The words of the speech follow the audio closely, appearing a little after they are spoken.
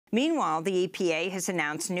Meanwhile, the EPA has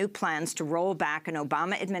announced new plans to roll back an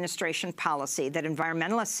Obama administration policy that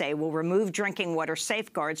environmentalists say will remove drinking water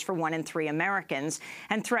safeguards for 1 in 3 Americans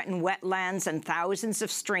and threaten wetlands and thousands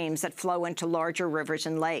of streams that flow into larger rivers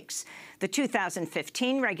and lakes. The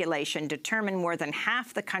 2015 regulation determined more than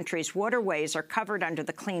half the country's waterways are covered under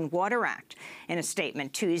the Clean Water Act. In a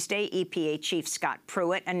statement Tuesday, EPA Chief Scott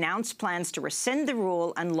Pruitt announced plans to rescind the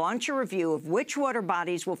rule and launch a review of which water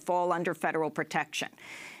bodies will fall under federal protection.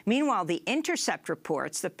 Meanwhile, The Intercept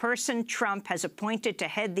reports the person Trump has appointed to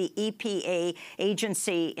head the EPA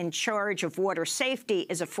agency in charge of water safety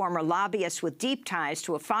is a former lobbyist with deep ties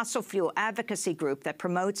to a fossil fuel advocacy group that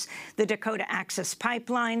promotes the Dakota Access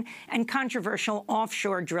Pipeline and controversial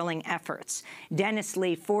offshore drilling efforts. Dennis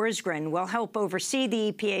Lee Forsgren will help oversee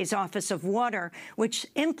the EPA's Office of Water, which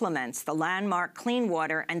implements the landmark Clean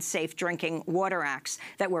Water and Safe Drinking Water Acts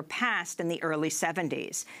that were passed in the early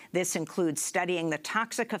 70s. This includes studying the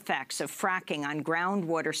toxic effects of fracking on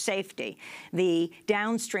groundwater safety, the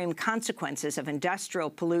downstream consequences of industrial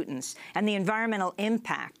pollutants, and the environmental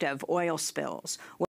impact of oil spills.